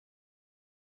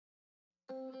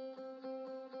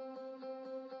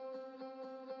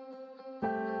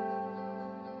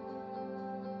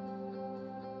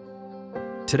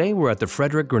Today we're at the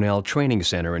Frederick Grinnell Training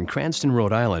Center in Cranston,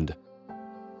 Rhode Island,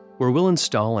 where we'll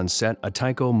install and set a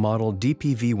Tyco model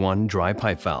DPV-1 dry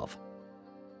pipe valve.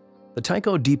 The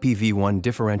Tyco DPV-1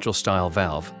 differential-style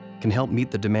valve can help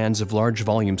meet the demands of large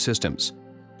volume systems,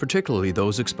 particularly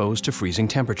those exposed to freezing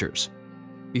temperatures.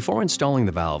 Before installing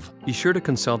the valve, be sure to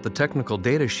consult the technical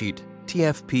data sheet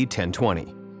TFP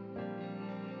 1020.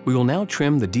 We will now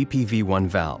trim the DPV-1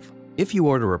 valve. If you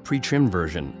order a pre-trimmed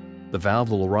version, the valve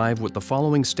will arrive with the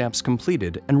following steps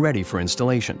completed and ready for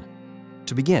installation.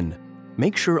 To begin,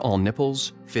 make sure all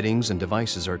nipples, fittings, and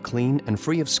devices are clean and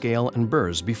free of scale and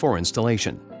burrs before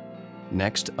installation.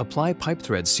 Next, apply pipe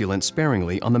thread sealant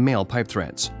sparingly on the male pipe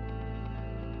threads.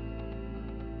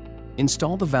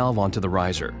 Install the valve onto the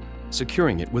riser,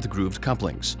 securing it with grooved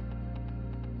couplings.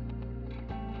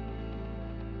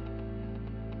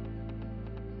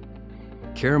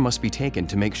 Care must be taken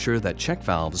to make sure that check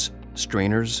valves,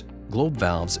 strainers, globe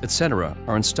valves, etc.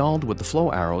 are installed with the flow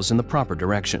arrows in the proper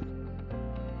direction.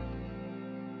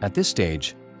 At this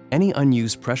stage, any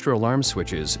unused pressure alarm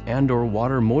switches and/or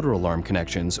water motor alarm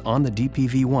connections on the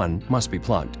DPV-1 must be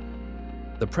plugged.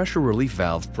 The pressure relief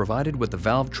valve provided with the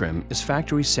valve trim is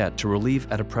factory set to relieve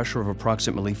at a pressure of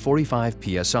approximately 45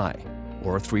 psi,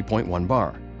 or 3.1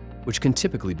 bar, which can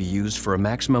typically be used for a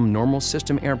maximum normal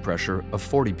system air pressure of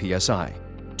 40 psi,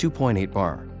 2.8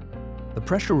 bar. The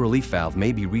pressure relief valve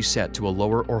may be reset to a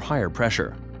lower or higher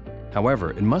pressure.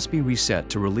 However, it must be reset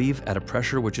to relieve at a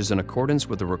pressure which is in accordance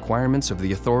with the requirements of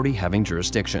the authority having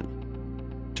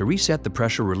jurisdiction. To reset the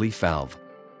pressure relief valve,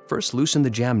 first loosen the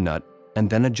jam nut and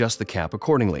then adjust the cap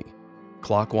accordingly,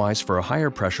 clockwise for a higher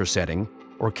pressure setting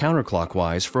or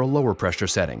counterclockwise for a lower pressure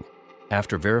setting.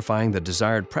 After verifying the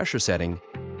desired pressure setting,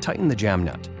 tighten the jam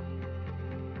nut.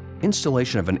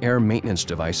 Installation of an air maintenance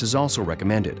device is also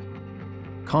recommended.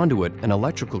 Conduit and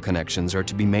electrical connections are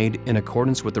to be made in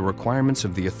accordance with the requirements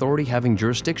of the authority having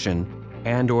jurisdiction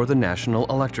and/or the National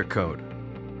Electric Code.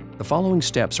 The following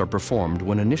steps are performed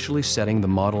when initially setting the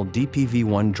model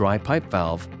DPV-1 dry pipe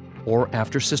valve or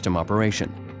after system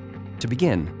operation. To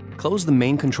begin, close the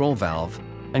main control valve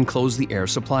and close the air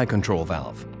supply control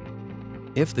valve.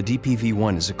 If the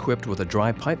DPV-1 is equipped with a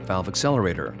dry pipe valve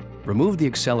accelerator, remove the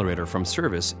accelerator from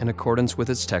service in accordance with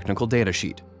its technical data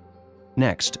sheet.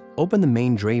 Next, open the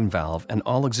main drain valve and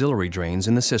all auxiliary drains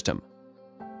in the system.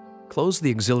 Close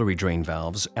the auxiliary drain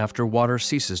valves after water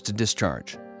ceases to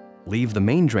discharge. Leave the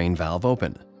main drain valve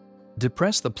open.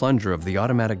 Depress the plunger of the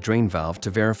automatic drain valve to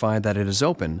verify that it is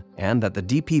open and that the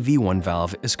DPV-1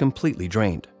 valve is completely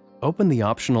drained. Open the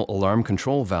optional alarm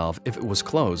control valve if it was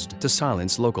closed to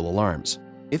silence local alarms.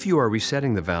 If you are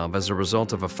resetting the valve as a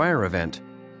result of a fire event,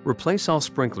 replace all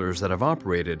sprinklers that have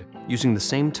operated using the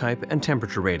same type and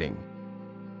temperature rating.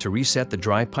 To reset the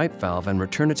dry pipe valve and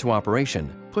return it to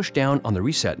operation, push down on the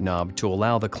reset knob to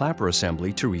allow the clapper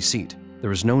assembly to reseat.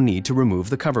 There is no need to remove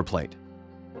the cover plate.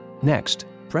 Next,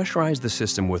 pressurize the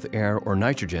system with air or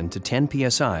nitrogen to 10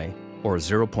 psi or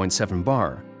 0.7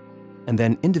 bar, and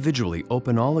then individually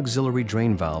open all auxiliary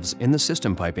drain valves in the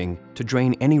system piping to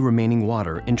drain any remaining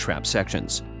water in trapped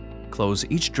sections. Close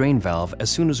each drain valve as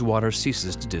soon as water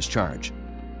ceases to discharge.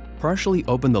 Partially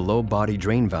open the low body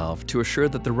drain valve to assure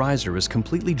that the riser is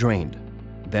completely drained.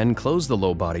 Then close the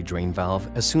low body drain valve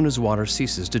as soon as water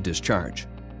ceases to discharge.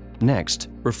 Next,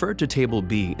 refer to Table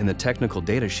B in the technical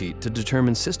data sheet to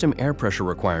determine system air pressure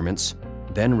requirements,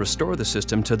 then restore the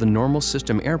system to the normal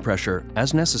system air pressure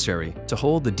as necessary to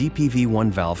hold the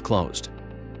DPV-1 valve closed.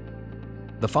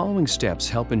 The following steps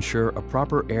help ensure a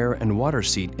proper air and water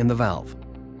seat in the valve.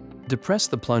 Depress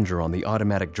the plunger on the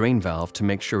automatic drain valve to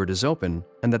make sure it is open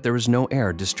and that there is no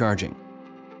air discharging.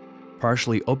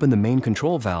 Partially open the main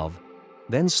control valve,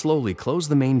 then slowly close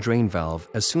the main drain valve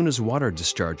as soon as water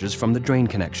discharges from the drain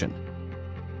connection.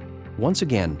 Once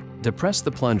again, depress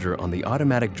the plunger on the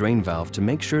automatic drain valve to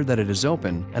make sure that it is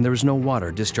open and there is no water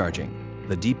discharging.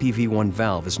 The DPV-1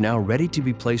 valve is now ready to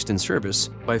be placed in service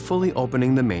by fully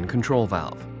opening the main control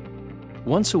valve.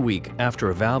 Once a week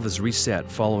after a valve is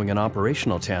reset following an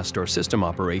operational test or system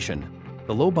operation,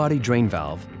 the low body drain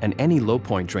valve and any low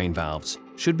point drain valves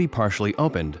should be partially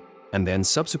opened and then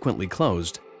subsequently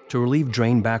closed to relieve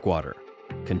drain backwater.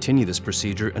 Continue this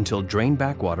procedure until drain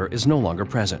backwater is no longer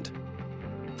present.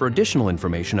 For additional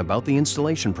information about the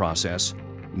installation process,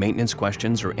 maintenance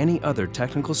questions, or any other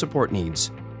technical support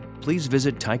needs, please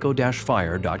visit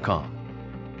tyco-fire.com.